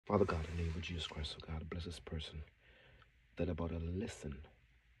Father God, in the name of Jesus Christ, oh God, bless this person that about to listen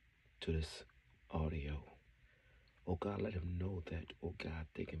to this audio. Oh God, let him know that, oh God,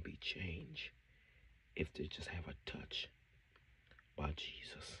 they can be changed if they just have a touch by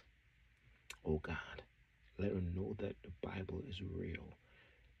Jesus. Oh God, let them know that the Bible is real.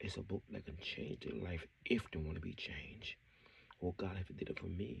 It's a book that can change their life if they want to be changed. Oh God, if it did it for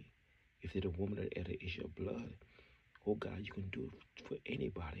me, if it did a woman that had an issue of blood, oh God, you can do it for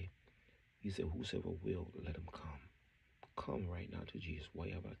anybody. You said, whosoever will, let him come. Come right now to Jesus while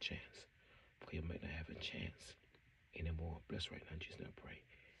you have a chance. For you might not have a chance anymore. Bless right now, Jesus, and I pray.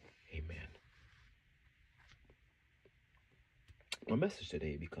 Amen. My message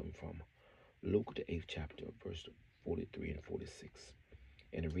today be coming from Luke, the 8th chapter, verse 43 and 46.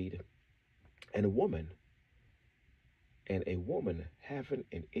 And I read, and a woman having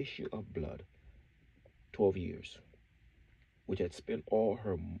an issue of blood 12 years, which had spent all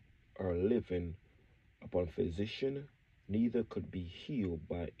her living upon physician, neither could be healed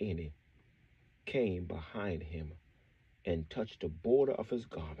by any, came behind him and touched the border of his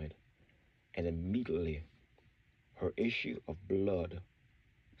garment, and immediately her issue of blood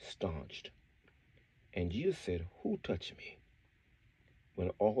staunched. And Jesus said, who touched me?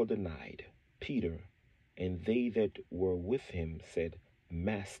 When all denied, Peter and they that were with him said,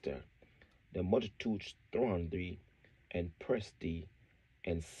 Master, the multitudes throng thee and press thee,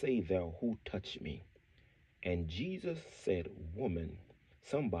 and say thou, who touched me? And Jesus said, Woman,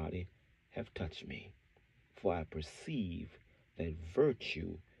 somebody have touched me, for I perceive that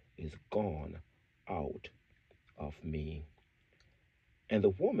virtue is gone out of me. And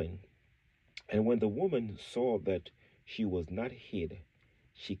when the woman saw that she was not hid,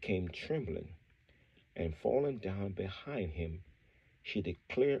 she came trembling, and falling down behind him, she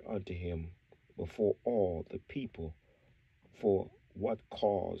declared unto him before all the people for what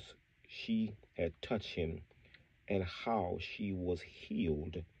cause she had touched him, and how she was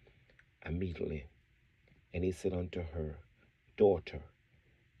healed immediately. And he said unto her, Daughter,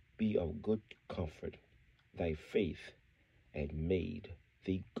 be of good comfort, thy faith had made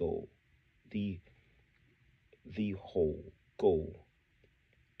thee whole. Go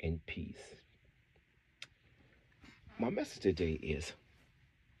in peace. My message today is,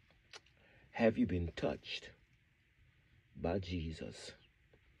 have you been touched by Jesus?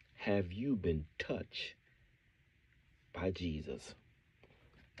 Have you been touched by Jesus?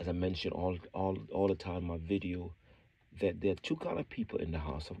 As I mentioned all the time in my video, that there are two kind of people in the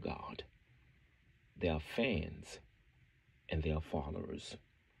house of God. There are fans and there are followers.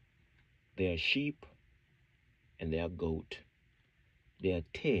 There are sheep and there are goat. There are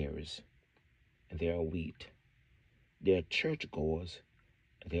tares and there are wheat. There are churchgoers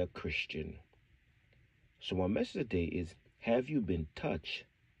and they are Christian. So my message today is, have you been touched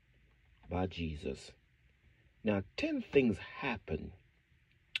by Jesus? Now, 10 things happen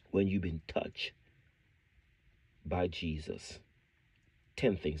when you've been touched by Jesus.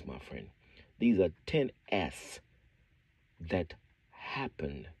 10 things, my friend. These are 10 S that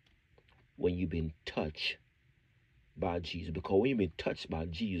happen when you've been touched by Jesus. Because when you've been touched by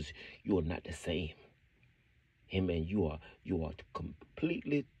Jesus, you are not the same. Amen. You are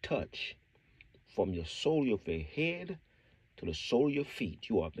completely touched from your sole of your head to the sole of your feet.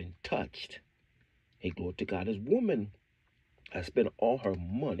 You have been touched. Hey, glory to God. This woman has spent all her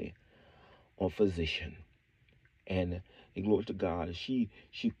money on physician. And hey, glory to God, she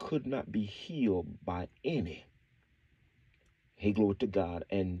could not be healed by any. Hey, glory to God.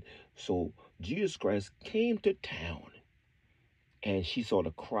 And so Jesus Christ came to town and she saw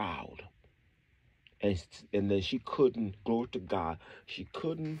the crowd. And then she couldn't, glory to God, she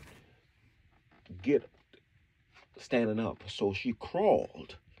couldn't get standing up. So she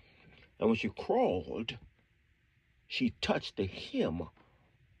crawled. And when she crawled, she touched the hem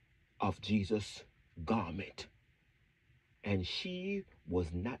of Jesus' garment. And she was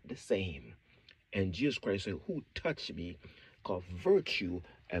not the same. And Jesus Christ said, who touched me? Because virtue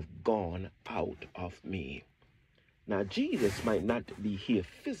has gone out of me. Now, Jesus might not be here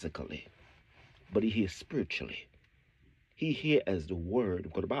physically, but he's here spiritually. He here as the Word.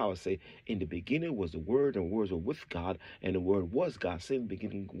 Because the Bible says, in the beginning was the Word, and words were with God, and the Word was God. Since the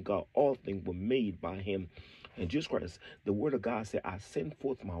beginning of God, all things were made by him. And Jesus Christ, the Word of God said, I send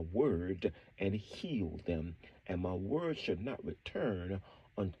forth my word and heal them, and my word should not return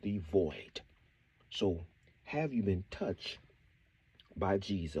unto thee void. So, have you been touched by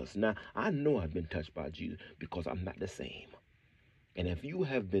Jesus? Now, I know I've been touched by Jesus because I'm not the same. And if you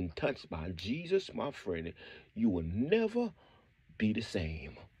have been touched by Jesus, my friend, you will never be the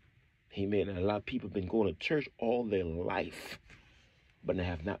same. Amen. And a lot of people have been going to church all their life. but they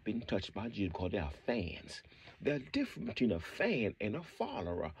have not been touched by Jesus because they are fans. There's a difference between a fan and a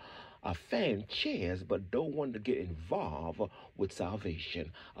follower. A fan cheers but don't want to get involved with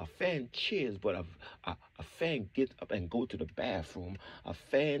salvation. A fan cheers but a fan gets up and go to the bathroom. A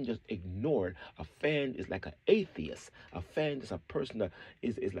fan just ignore it. A fan is like an atheist. A fan is a person that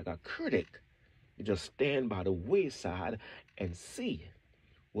is like a critic. You just stand by the wayside and see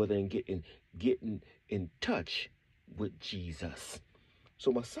whether they getting in touch with Jesus.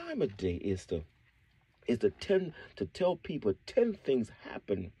 So my assignment today is to tell people 10 things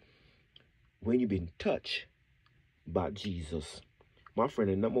happen when you've been touched by Jesus. My friend,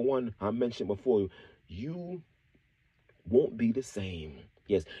 and number one, I mentioned before, you won't be the same.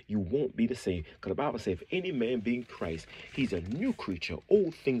 Yes, you won't be the same. Because the Bible says, if any man be in Christ, he's a new creature.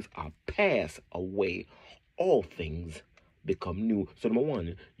 Old things are passed away. All things become new. So number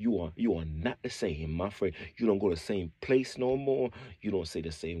one, you are not the same, my friend. You don't go to the same place no more. You don't say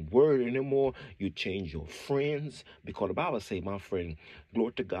the same word anymore. You change your friends, because the Bible say, my friend,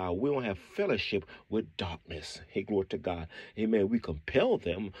 glory to God, we don't have fellowship with darkness. Hey, glory to God. Amen. We compel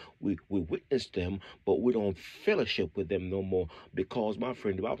them, we witness them, but we don't fellowship with them no more, because, my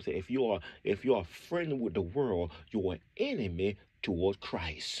friend, the Bible say, if you are a friend with the world, you're an enemy toward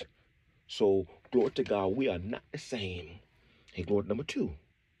Christ. So, glory to God, we are not the same. Hey, glory, number two.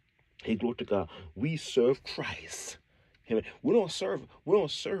 Hey, glory to God, we serve Christ. Amen. We don't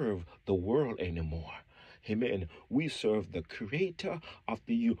serve the world anymore. Amen. We serve the creator of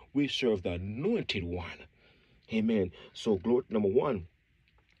the universe. We serve the anointed one. Amen. So, glory, number one,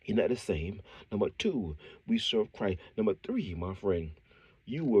 he's not the same. Number two, we serve Christ. Number three, my friend,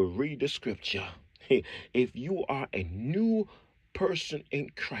 you will read the scripture. If you are a new person in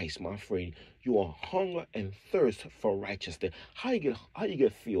Christ, my friend, you are hunger and thirst for righteousness. How you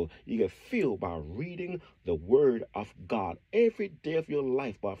get filled? You get filled by reading the word of God every day of your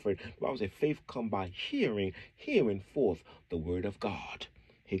life, my friend. The Bible says faith come by hearing forth the word of God.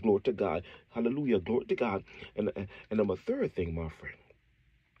 Hey, glory to God. Hallelujah. Glory to God. And number third thing, my friend.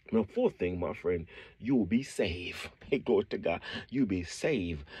 Now, fourth thing, my friend, you will be saved. Hey, glory to God. You'll be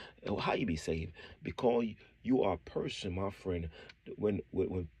saved. How you be saved? Because you are a person, my friend. When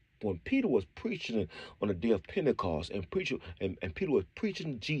Peter was preaching on the day of Pentecost, and Peter was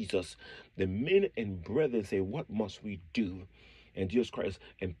preaching Jesus, the men and brethren say, "What must we do?" And Jesus Christ,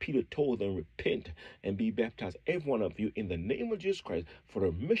 and Peter told them, repent and be baptized, every one of you, in the name of Jesus Christ, for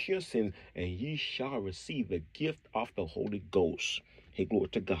the remission of sins, and ye shall receive the gift of the Holy Ghost. Hey, glory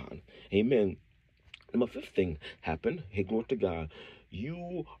to God. Amen. Number fifth thing happened. Hey, glory to God.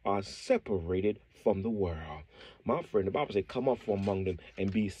 You are separated from the world. My friend, the Bible says, come up from among them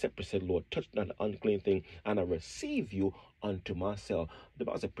and be separate, said Lord. Touch not the unclean thing, and I receive you unto myself. The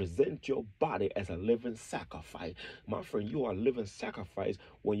Bible says, present your body as a living sacrifice. My friend, you are a living sacrifice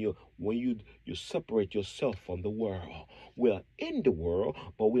when you separate yourself from the world. We are in the world,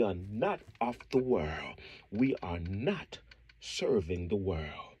 but we are not of the world. We are not serving the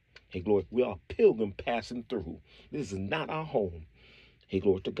world. Hey, glory, we are pilgrim passing through. This is not our home. Hey,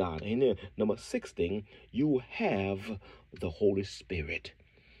 glory to God. And then number six thing, you have the Holy Spirit.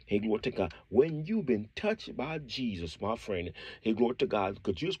 Hey, glory to God. When you've been touched by Jesus, my friend, hey, glory to God,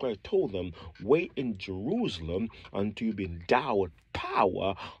 because Jesus Christ told them, wait in Jerusalem until you've been endowed with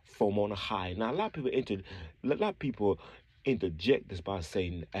power from on high. Now, a lot of people interject this by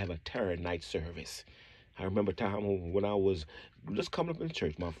saying, I have a terror night service. I remember a time when I was just coming up in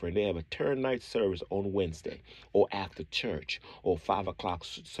church, my friend. They have a turn night service on Wednesday, or after church, or 5 o'clock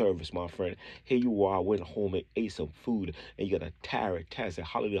service, my friend. Here you are, I went home and ate some food, and you got a tired, say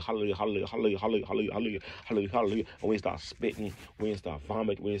hallelujah, hallelujah, hallelujah, hallelujah, hallelujah, hallelujah, hallelujah, hallelujah. And when you start spitting, when you start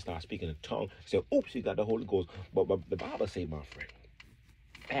vomiting, when you start speaking in tongue, say, oops, you got the Holy Ghost. But the Bible say, my friend,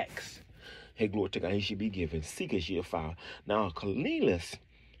 Acts, hey, glory to God, he should be given. Seek as ye find. Now, Cornelius,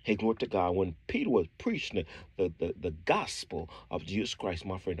 hey, glory to God, when Peter was preaching the gospel of Jesus Christ,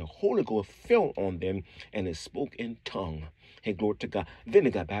 my friend, the Holy Ghost fell on them and they spoke in tongue. Hey, glory to God. Then they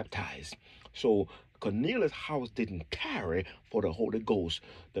got baptized. So Cornelius' house didn't tarry for the Holy Ghost.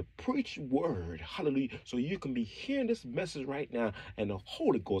 The preached word, hallelujah. So you can be hearing this message right now, and the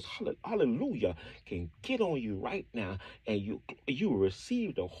Holy Ghost, hallelujah, can get on you right now, and you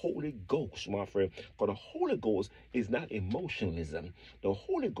receive the Holy Ghost, my friend. For the Holy Ghost is not emotionalism. The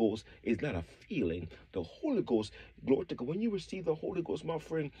Holy Ghost is not a feeling. The Holy Ghost, glory to God, when you receive the Holy Ghost, my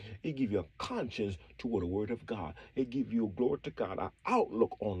friend, it gives you a conscience toward the word of God. It gives you, glory to God, an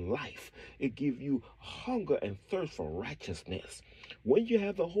outlook on life. It gives you hunger and thirst for righteousness. When you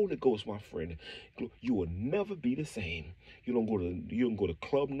have the Holy Ghost, my friend, you will never be the same. You don't go to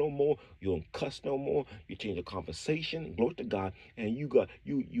club no more. You don't cuss no more. You change the conversation. Glory to God. And you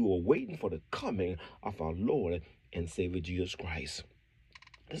are waiting for the coming of our Lord and Savior Jesus Christ.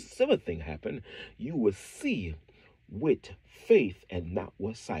 The seventh thing happened. You will see with faith and not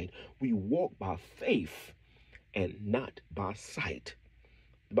with sight. We walk by faith and not by sight.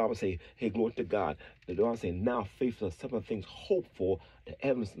 The Bible says, hey, glory to God. The Bible says, now faith is seven things hoped for, the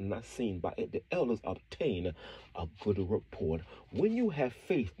evidence not seen, by it the elders obtain a good report. When you have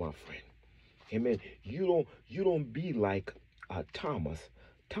faith, my friend, amen, you don't be like Thomas.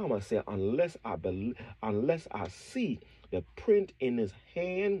 Thomas said, unless I see the print in his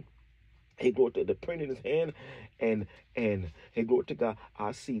hand, he go to the print in his hand, and he go to God.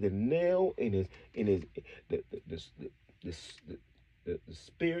 I see the nail in his the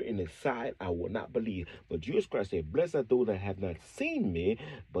spirit in his side. I will not believe. But Jesus Christ said, "Blessed are those that have not seen me,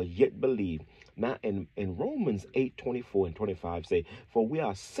 but yet believe." Now in Romans 8:24 and 25 say, "For we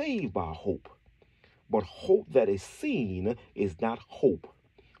are saved by hope, but hope that is seen is not hope.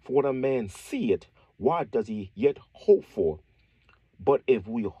 For what a man seeth, why does he yet hope for? But if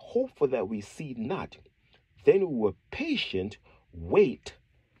we hope for that we see not, then we will patient wait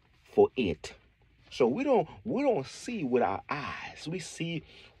for it." So we don't see with our eyes. We see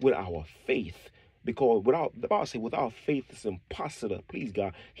with our faith. Because the Bible says, without faith it's impossible to please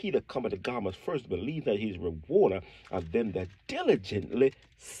God. He that cometh to God must first believe that he's a rewarder of them that diligently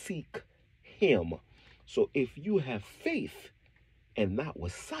seek him. So if you have faith and not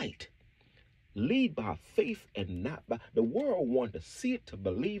with sight, lead by faith and not by the world. Want to see it, to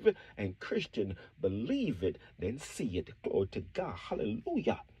believe it, and Christian believe it, then see it. Glory to God.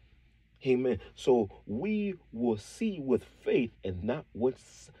 Hallelujah. Amen. So we will see with faith and not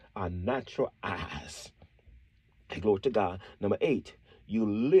with our natural eyes. Glory to God. Number 8, you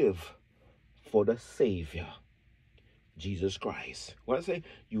live for the Savior, Jesus Christ. What I say?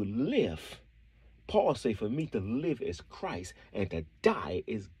 You live. Paul say, for me to live is Christ, and to die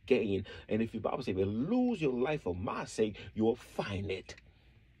is gain. And if your Bible say, if you lose your life for my sake, you'll find it.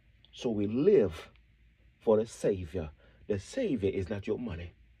 So we live for the Savior. The Savior is not your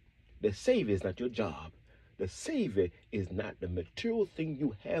money. The Savior is not your job. The Savior is not the material thing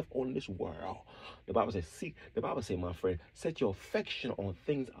you have on this world. The Bible says, my friend, set your affection on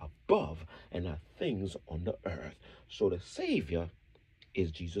things above and not things on the earth. So the Savior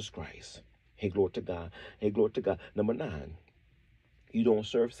is Jesus Christ. Hey, glory to God. Hey, glory to God. Number 9, you don't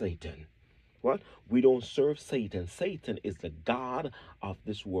serve Satan. What? We don't serve Satan. Satan is the god of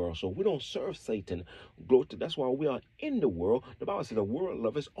this world. So we don't serve Satan. Glory to, that's why we are in the world. The Bible says the world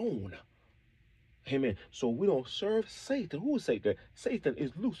loves its own. Amen. So we don't serve Satan. Who is Satan? Satan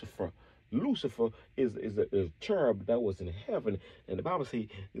is Lucifer. Lucifer is a cherub that was in heaven. And the Bible says,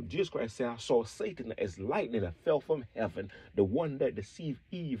 Jesus Christ said, I saw Satan as lightning that fell from heaven. The one that deceived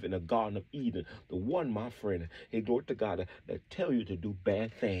Eve in the Garden of Eden. The one, my friend, hey, glory to God, that tell you to do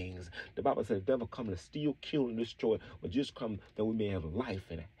bad things. The Bible says the devil come to steal, kill, and destroy. But just come that we may have life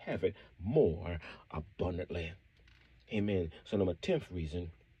and have it more abundantly. Amen. So number 10th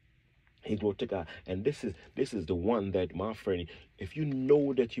reason, hey, glory to God. And this is the one that, my friend, if you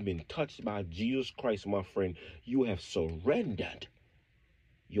know that you've been touched by Jesus Christ, my friend, you have surrendered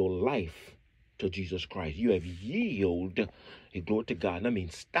your life to Jesus Christ. You have yielded. Hey, glory to God. That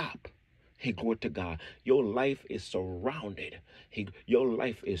means stop. Hey, glory to God. Your life is surrounded. Hey, your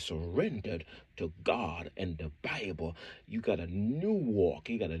life is surrendered to God and the Bible. You got a new walk.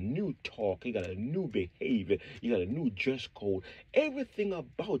 You got a new talk. You got a new behavior. You got a new dress code. Everything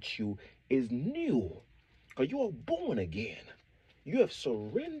about you is new because you are born again. You have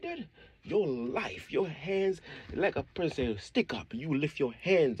surrendered your life, your hands, like a person says, stick up. You lift your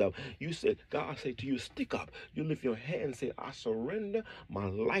hands up. You said, God said to you, stick up. You lift your hands and say, I surrender my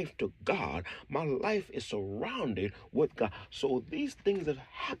life to God. My life is surrounded with God. So these things have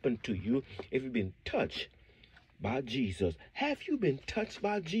happened to you if you've been touched by Jesus. Have you been touched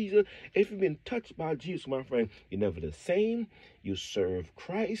by Jesus? If you've been touched by Jesus, my friend, you're never the same. You serve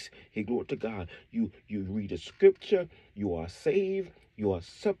Christ. Hey, glory to God. You read the scripture. You are saved. You are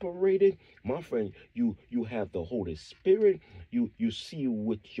separated. My friend, you have the Holy Spirit. You see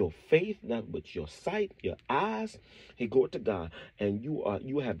with your faith, not with your sight, your eyes. Hey, glory to God. And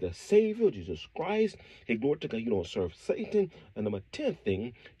you have the Savior, Jesus Christ. Hey, glory to God. You don't serve Satan. And number 10th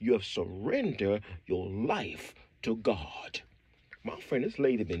thing, you have surrendered your life to God. My friend, this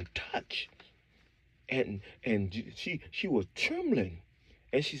lady been touched. And she was trembling.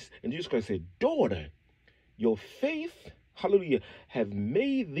 And Jesus Christ said, daughter, your faith, hallelujah, have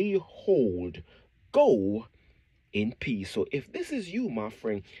made thee whole. Go in peace. So if this is you, my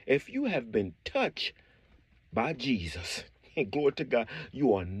friend, if you have been touched by Jesus, and glory to God,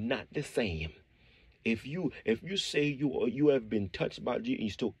 you are not the same. If you say you have been touched by Jesus, you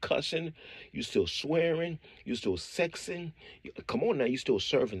still cussing, you still swearing, you still sexing, come on now, you still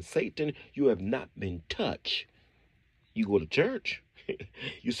serving Satan, you have not been touched. You go to church,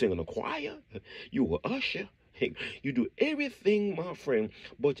 you sing in a choir, you a usher, you do everything, my friend.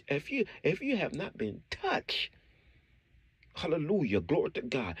 But if you have not been touched, hallelujah, glory to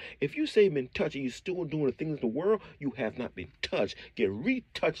God. If you say you've been touched and you're still doing the things of the world, you have not been touched. Get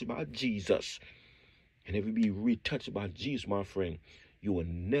retouched by Jesus. And if you be retouched by Jesus, my friend, you will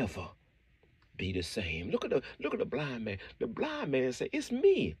never be the same. Look at the blind man. The blind man said, "It's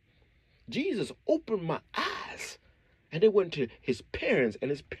me." Jesus opened my eyes. And they went to his parents, and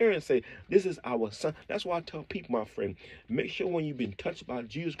his parents say, "This is our son." That's why I tell people, my friend, make sure when you've been touched by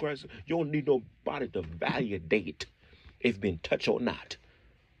Jesus Christ, you don't need nobody to validate if you've been touched or not.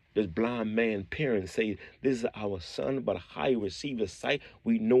 This blind man parents say, "This is our son, but how he received his sight,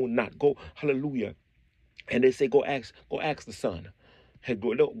 we know not." Go, hallelujah. And they say, go ask the son. Hey,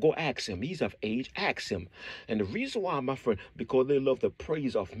 go ask him. He's of age. Ask him. And the reason why, my friend, because they love the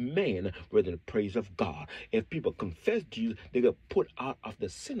praise of man rather than the praise of God. If people confess Jesus, they get put out of the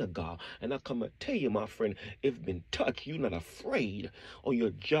synagogue. And I come and tell you, my friend, if you've been touched, you're not afraid. On your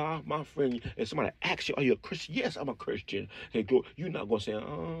job, my friend, if somebody asks you, "Are you a Christian?" "Yes, I'm a Christian." Hey, you're not going to say,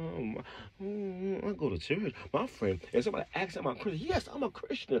 "I go to church." My friend, if somebody asks, "Am I a Christian?" "Yes, I'm a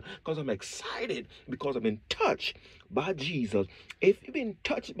Christian," because I'm excited, because I've been touched by Jesus. If you've been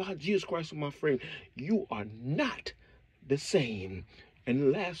touched by Jesus Christ, my friend, you are not the same. And the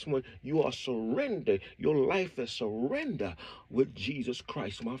last one, you are surrendered. Your life is surrender with Jesus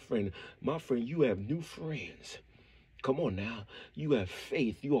Christ, my friend. My friend, you have new friends. Come on now. You have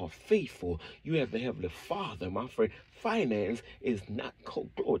faith. You are faithful. You have the Heavenly Father, my friend. Finance is not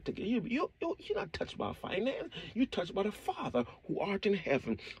glory to God. You're not touched by finance. You're touched by the Father who art in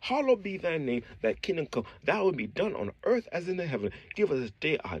heaven. Hallowed be thy name, thy kingdom come. Thy will be done on earth as in the heaven. Give us this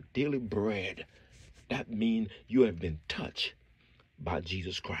day our daily bread. That means you have been touched by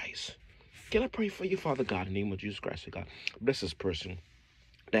Jesus Christ. Can I pray for you, Father God, in the name of Jesus Christ, oh God? Bless this person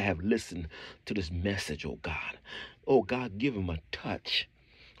that have listened to this message, oh God. Oh God, give him a touch.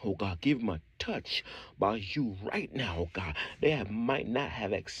 Oh God, give them a touch by you right now, oh God. They might not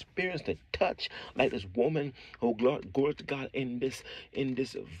have experienced a touch like this woman, oh glory to God, in this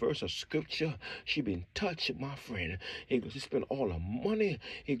verse of scripture. She been touched, my friend. She spent all her money.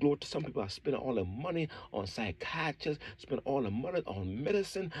 Glory to some people are spending all their money on psychiatrists, spend all their money on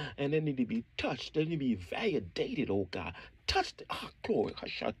medicine, and they need to be touched. They need to be validated, oh God. Touch the glory,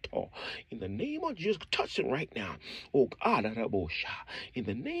 in the name of Jesus. Touch it right now, oh God. In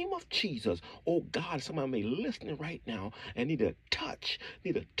the name of Jesus, oh God, somebody may be listening right now and need a touch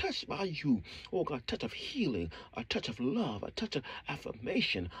by you, oh God. Touch of healing, a touch of love, a touch of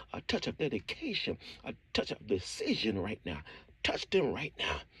affirmation, a touch of dedication, a touch of decision right now. Touch them right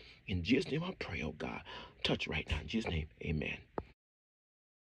now. In Jesus' name I pray, oh God. Touch right now. In Jesus' name, amen.